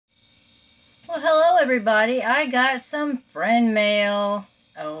Well, hello everybody. I got some friend mail.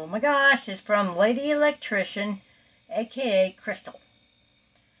 Oh my gosh, it's from Lady Electrician, aka Crystal.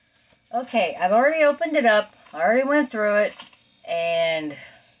 Okay, I've already opened it up. I already went through it. And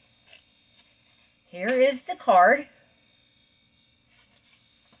here is the card.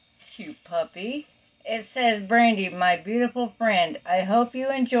 Cute puppy. It says, Brandy, my beautiful friend, I hope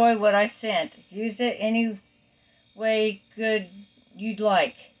you enjoy what I sent. Use it any way good you'd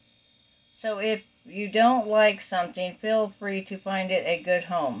like. So if you don't like something, feel free to find it a good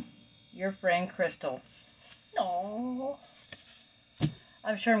home. Your friend, Crystal. Aww.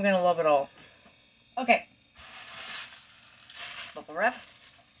 I'm sure I'm going to love it all. Okay. Bubble wrap.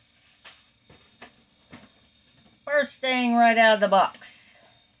 First thing right out of the box.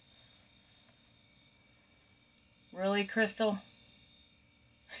 Really, Crystal?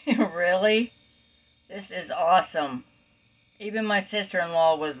 Really? This is awesome. Even my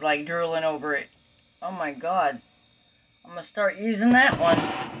sister-in-law was like drooling over it. Oh my god. I'm going to start using that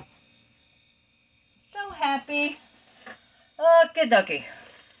one. So happy. Okie dokie.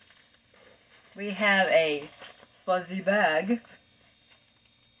 We have a fuzzy bag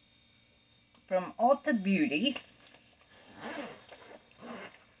from Ulta Beauty.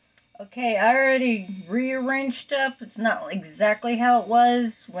 Okay, I already rearranged stuff. It's not exactly how it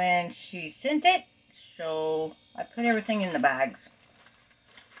was when she sent it, so I put everything in the bags.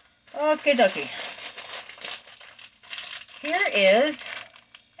 Okie dokie. Here is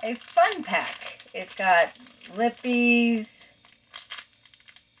a fun pack. It's got lippies,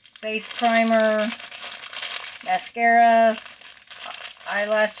 face primer, mascara,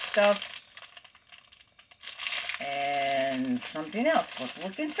 eyelash stuff, and something else. Let's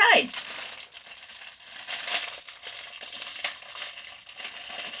look inside.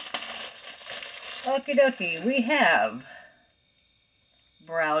 Okie dokie, we have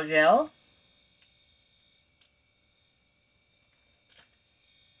brow gel,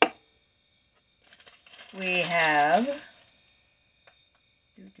 we have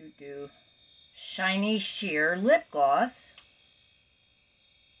shiny sheer lip gloss,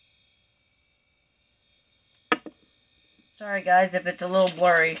 sorry guys if it's a little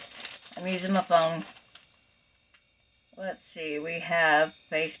blurry, I'm using my phone. Let's see, we have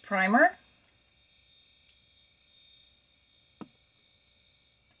face primer,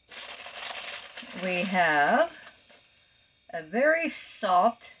 we have a very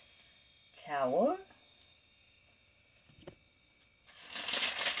soft towel,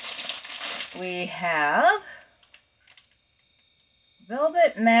 we have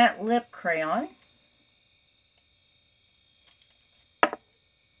velvet matte lip crayon.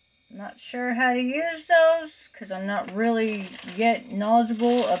 Not sure how to use those because I'm not really yet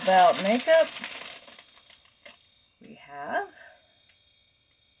knowledgeable about makeup. We have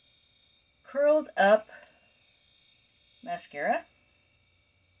curled up mascara.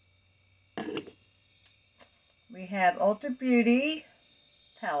 We have Ulta Beauty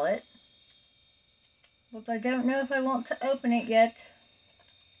palette, but I don't know if I want to open it yet.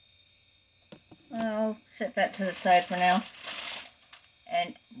 I'll set that to the side for now.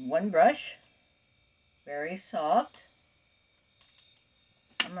 And one brush, very soft.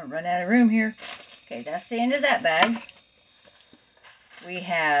 I'm going to run out of room here. Okay, that's the end of that bag. We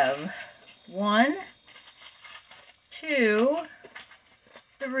have 1, 2,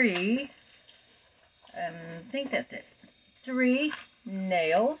 3, I think that's it. 3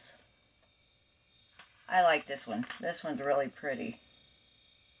 nails. I like this one. This one's really pretty.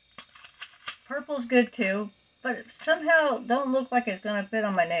 Purple's good too, but it somehow don't look like it's going to fit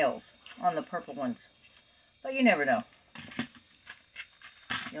on my nails, on the purple ones. But you never know.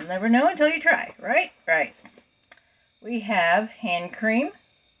 You'll never know until you try, right? Right. We have hand cream.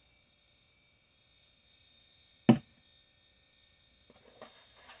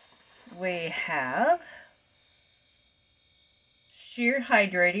 We have sheer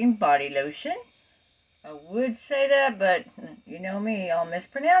hydrating body lotion. I would say that, but you know me, I'll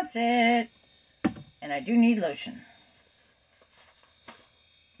mispronounce it. And I do need lotion.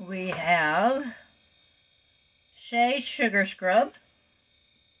 We have Shea Sugar Scrub.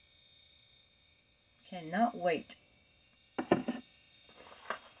 Cannot wait.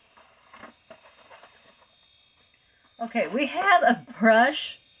 Okay, we have a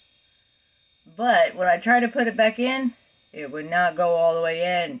brush, but when I try to put it back in, it would not go all the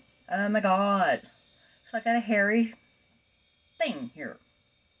way in. Oh my god. So I got a hairy thing here.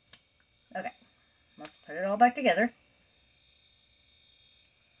 Okay, let's put it all back together.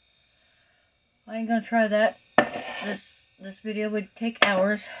 I ain't gonna try that. This video would take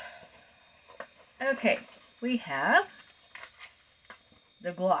hours. Okay, we have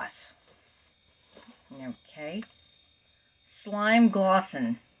the gloss. Okay. Slime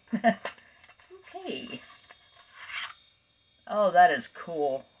Glossin. Okay. Oh, that is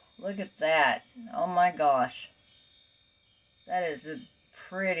cool. Look at that. Oh my gosh. That is a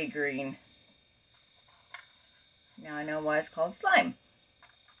pretty green. Now I know why it's called slime.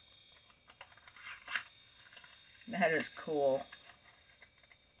 That is cool.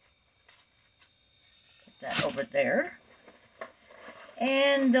 Put that over there.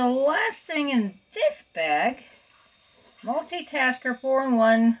 And the last thing in this bag, Multitasker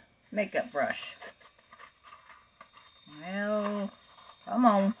 4-in-1 makeup brush. Well, come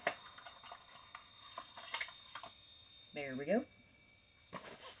on. There we go.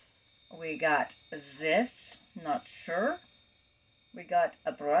 We got this, not sure. We got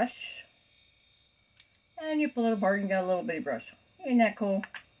a brush. And you pull it apart and you got a little bitty brush. Isn't that cool?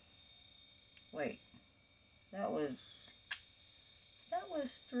 Wait, that was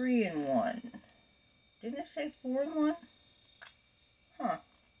 3-in-1. Didn't it say 4-in-1? Huh.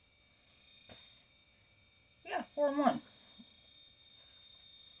 Yeah, 4-in-1.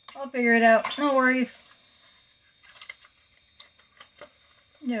 I'll figure it out. No worries.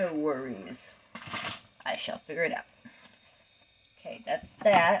 No worries. I shall figure it out. Okay, that's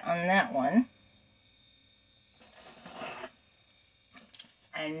that on that one.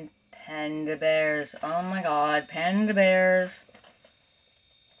 And panda bears. Oh my god, panda bears.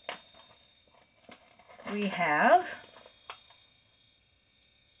 We have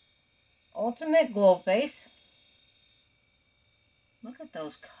Ultimate Glow Face. Look at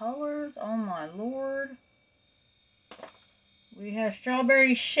those colors. Oh my lord. We have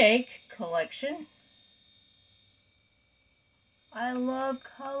Strawberry Shake Collection. I love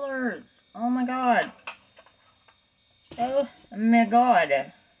colors. Oh my god. Oh my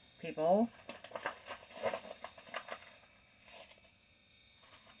god, people.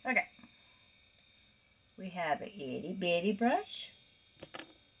 Okay. We have an itty bitty brush.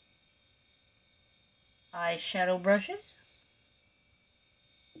 Eyeshadow brushes.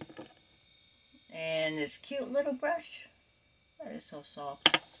 And this cute little brush. That is so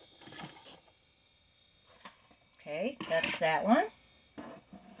soft. Okay, that's that one.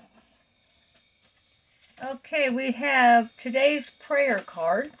 Okay, we have today's prayer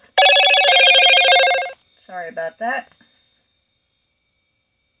card. Sorry about that.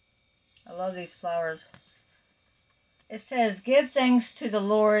 I love these flowers. It says, "Give thanks to the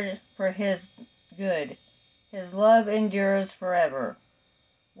Lord for his good. His love endures forever."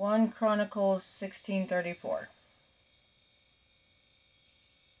 1 Chronicles 16:34.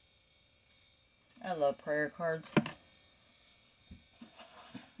 I love prayer cards.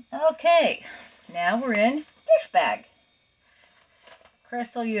 Okay, now we're in this bag.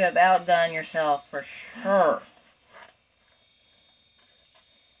 Crystal, you have outdone yourself for sure.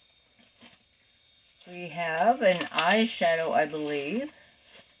 We have an eyeshadow, I believe.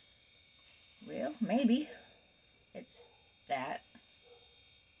 Well, maybe. It's that.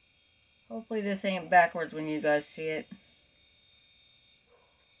 Hopefully this ain't backwards when you guys see it.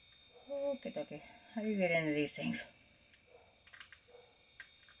 Okay. How do you get into these things?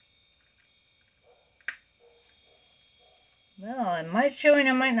 Well, I might show and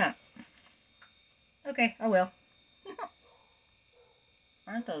I might not. Okay, I will.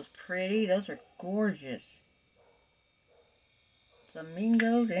 Aren't those pretty? Those are gorgeous.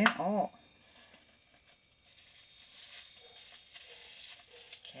 Flamingos and all.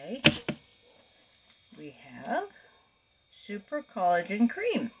 Okay. We have Super Collagen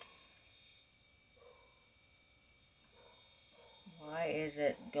Cream. Why is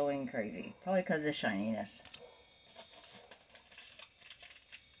it going crazy? Probably because of the shininess.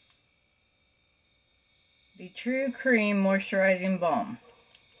 The True Cream Moisturizing Balm.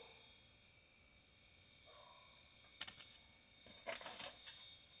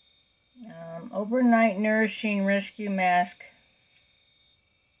 Overnight Nourishing Rescue Mask.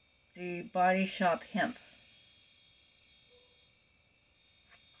 The Body Shop Hemp.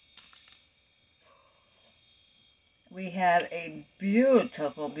 We have a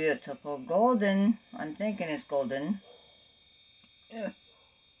beautiful, beautiful golden. I'm thinking it's golden. Ugh.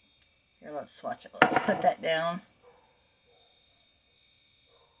 Here, let's swatch it. Let's put that down.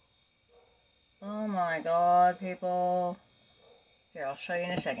 Oh my god, people. Here, I'll show you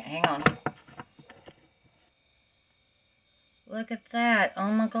in a second. Hang on. Look at that. Oh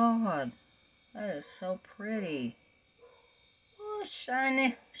my god. That is so pretty. Oh,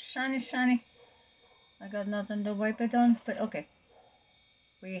 shiny, shiny, shiny. I got nothing to wipe it on, but okay.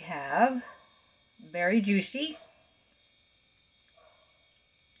 We have Very Juicy.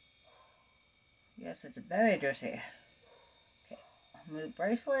 Yes, it's very juicy. Okay, move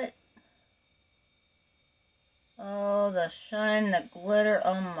bracelet. Oh, the shine, the glitter.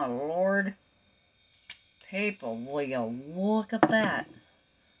 Oh, my Lord. People, will you look at that?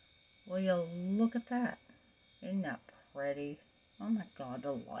 Will you look at that? Isn't that pretty? Oh, my God,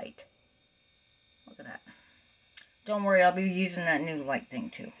 the light. Look at that. Don't worry, I'll be using that new light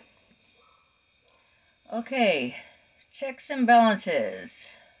thing, too. Okay. Checks and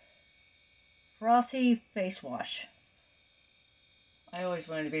balances. Frothy face wash. I always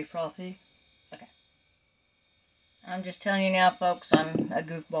wanted to be frothy. Okay. I'm just telling you now, folks, I'm a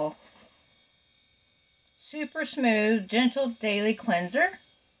goofball. Super smooth, gentle daily cleanser.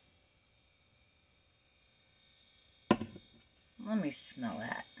 Let me smell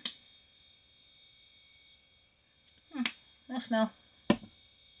that. No smell.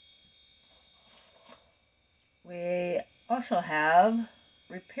 We also have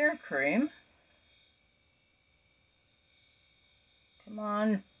repair cream. Come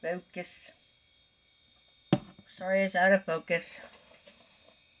on, focus. Sorry, it's out of focus.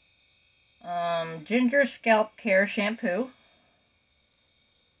 Ginger scalp care shampoo.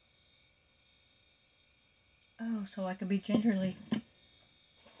 Oh, so I could be gingerly.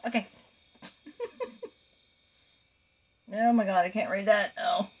 Okay. Oh my God, I can't read that.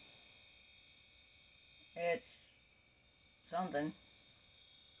 Oh. It's something.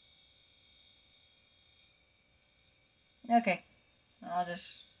 Okay. I'll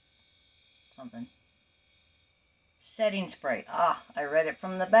just... something. Setting spray. Ah, I read it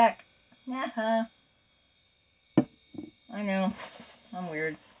from the back. Haha. I know. I'm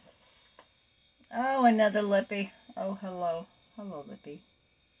weird. Oh, another lippy. Oh, hello. Hello, lippy.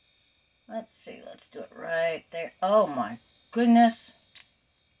 Let's see. Let's do it right there. Oh, my goodness.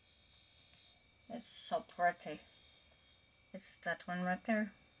 It's so pretty. It's that one right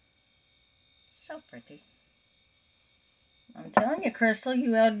there. So pretty. I'm telling you, Crystal,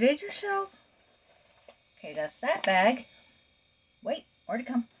 you outdid yourself. Okay, that's that bag. Wait, where'd it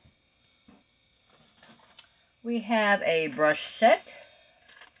come? We have a brush set.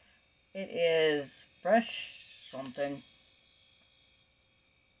 It is brush something.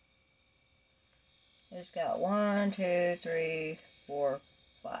 It's got 1, 2, 3, 4,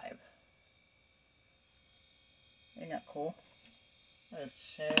 5. Isn't that cool? That's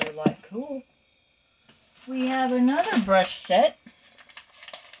so like cool. We have another brush set.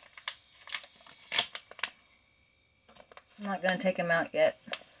 I'm not going to take them out yet,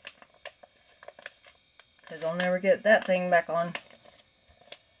 because I'll never get that thing back on.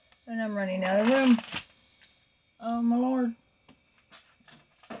 And I'm running out of room. Oh my Lord.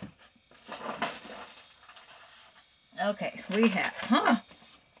 Okay, we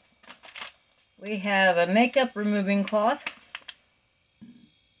have a makeup removing cloth.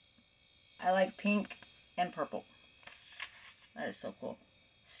 I like pink and purple. That is so cool.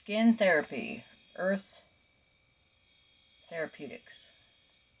 Skin therapy. Earth Therapeutics.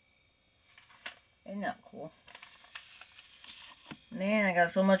 Isn't that cool? Man, I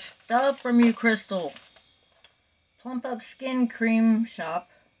got so much stuff from you, Crystal. Plump Up Skin Cream Shop.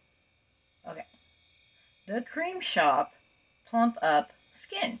 Okay. The Cream Shop. Plump Up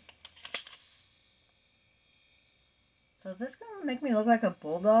Skin. So is this going to make me look like a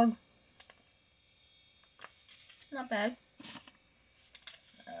bulldog? Not bad.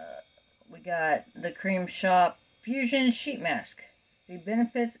 We got the Cream Shop Fusion Sheet Mask. The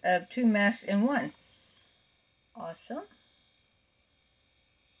benefits of 2 masks in 1. Awesome.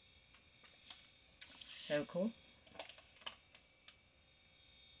 So cool.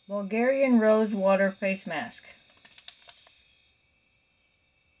 Bulgarian Rose Water Face Mask.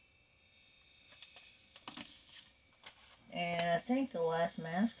 And I think the last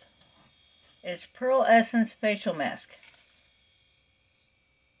mask is Pearl Essence Facial Mask.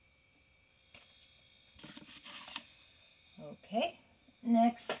 Okay,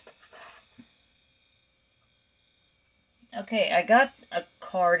 next. Okay, I got a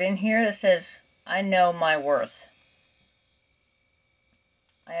card in here that says, I know my worth.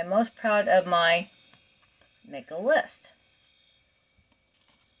 I am most proud of my... make a list.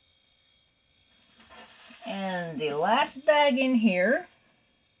 And the last bag in here...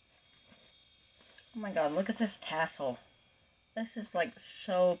 oh my God, look at this tassel. This is like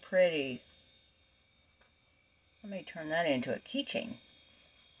so pretty. Let me turn that into a keychain.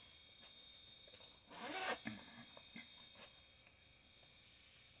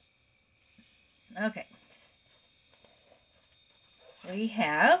 Okay. We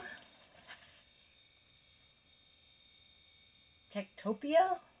have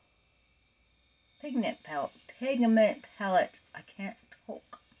Techtopia Pigment Palette. I can't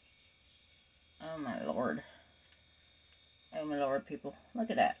talk. Oh my Lord. Oh my Lord, people.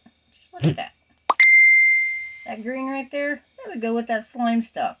 Look at that. Just look at that. That green right there, that would go with that slime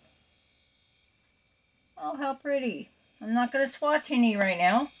stuff. Oh, how pretty. I'm not going to swatch any right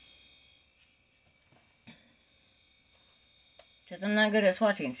now, because I'm not good at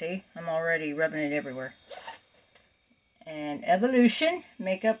swatching, see? I'm already rubbing it everywhere. And Evolution,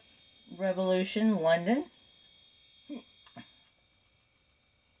 Makeup Revolution, London. Oh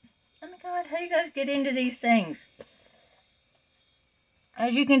my god, how do you guys get into these things?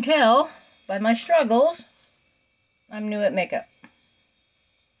 As you can tell by my struggles, I'm new at makeup.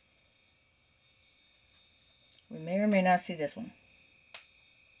 We may or may not see this one.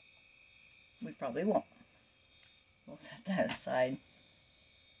 We probably won't. We'll set that aside.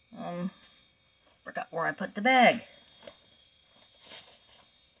 Forgot where I put the bag.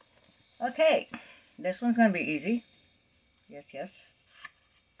 Okay, this one's gonna be easy. Yes, yes.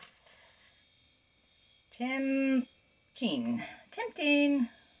 Tempting.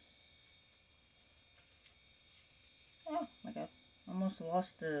 Oh my god, almost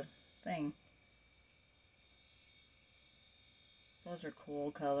lost the thing. Those are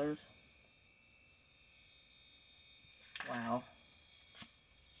cool colors. Wow.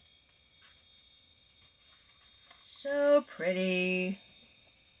 So pretty.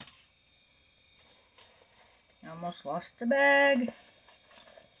 Almost lost the bag.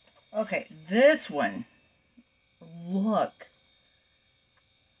 Okay, this one. Look.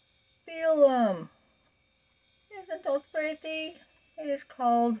 Feel them. Isn't that pretty? It is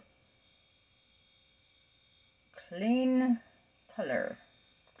called Clean Color.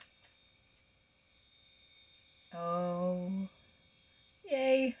 Oh.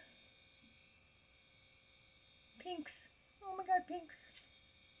 Yay. Pinks. Oh my god, pinks.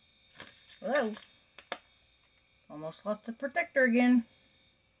 Whoa. Almost lost the protector again.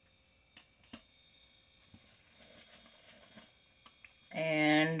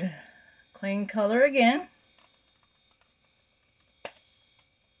 And Clean Color again.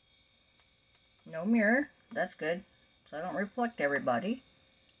 No mirror. That's good. So I don't reflect everybody.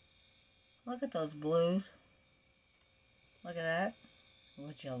 Look at those blues. Look at that.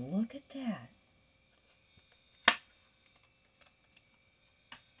 Would you look at that?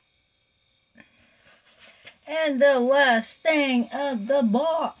 And the last thing of the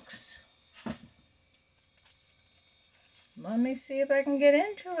box. Let me see if I can get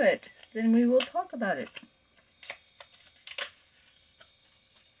into it. Then we will talk about it.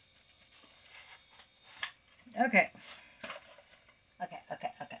 Okay.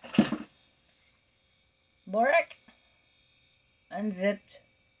 Lorac. Unzipped.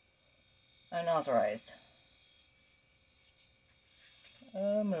 Unauthorized.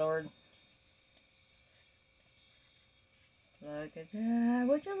 Oh my lord. Look at that.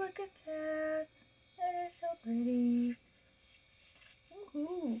 Would you look at that? That is so pretty.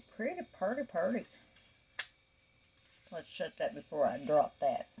 Ooh, pretty party. Let's shut that before I drop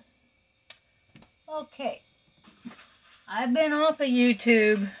that. Okay. I've been off of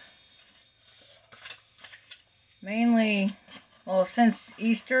YouTube. Mainly, well, since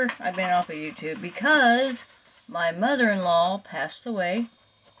Easter, I've been off of YouTube because my mother-in-law passed away.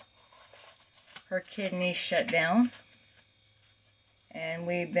 Her kidneys shut down. And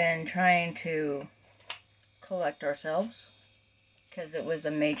we've been trying to collect ourselves because it was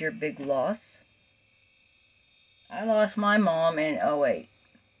a major big loss. I lost my mom in 2008.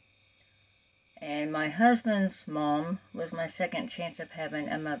 And my husband's mom was my second chance of having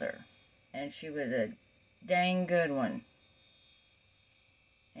a mother. And she was a dang good one.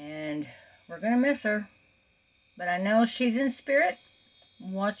 And we're going to miss her. But I know she's in spirit,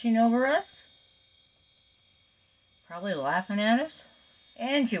 watching over us. Probably laughing at us.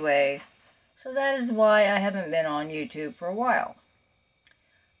 Anyway, so that is why I haven't been on YouTube for a while.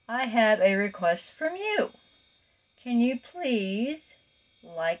 I have a request from you. Can you please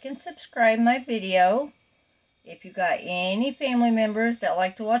like and subscribe my video? If you got any family members that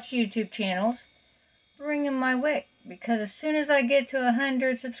like to watch YouTube channels, bring them my way. Because as soon as I get to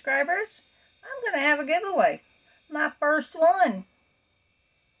 100 subscribers, I'm going to have a giveaway. My first one.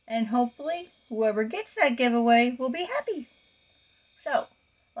 And hopefully, whoever gets that giveaway will be happy. So,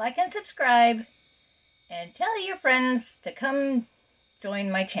 like and subscribe, and tell your friends to come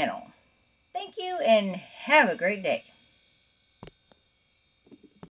join my channel. Thank you, and have a great day.